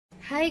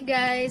Hi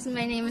guys,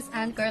 my name is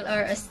Ann Carl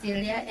R.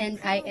 Astilia and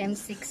I am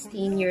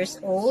 16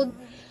 years old.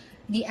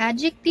 The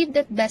adjective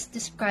that best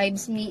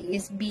describes me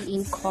is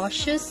being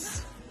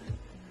cautious.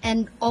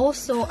 And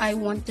also, I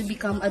want to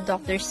become a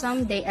doctor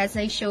someday as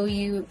I show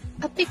you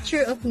a picture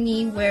of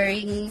me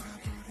wearing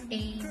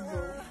a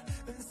robe.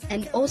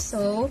 And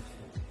also,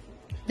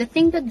 the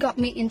thing that got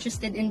me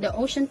interested in the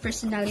ocean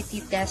personality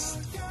test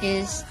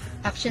is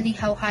actually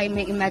how high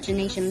my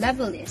imagination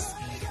level is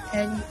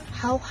and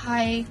how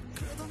high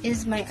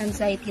is my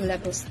anxiety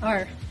levels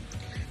are.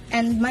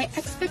 And my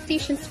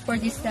expectations for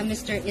this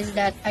semester is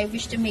that I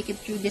wish to make it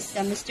through this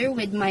semester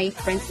with my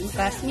friends and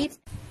classmates.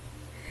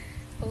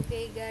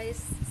 Okay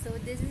guys, so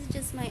this is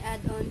just my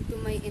add-on to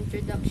my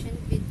introduction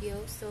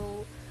video.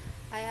 So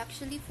I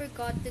actually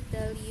forgot to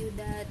tell you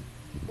that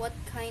what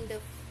kind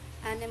of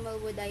animal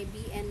would I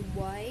be and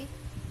why.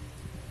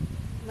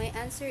 My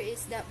answer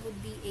is that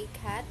would be a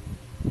cat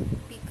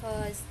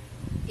because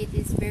it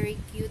is very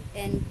cute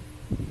and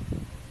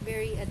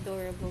very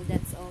adorable.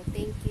 That's all.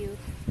 Thank you.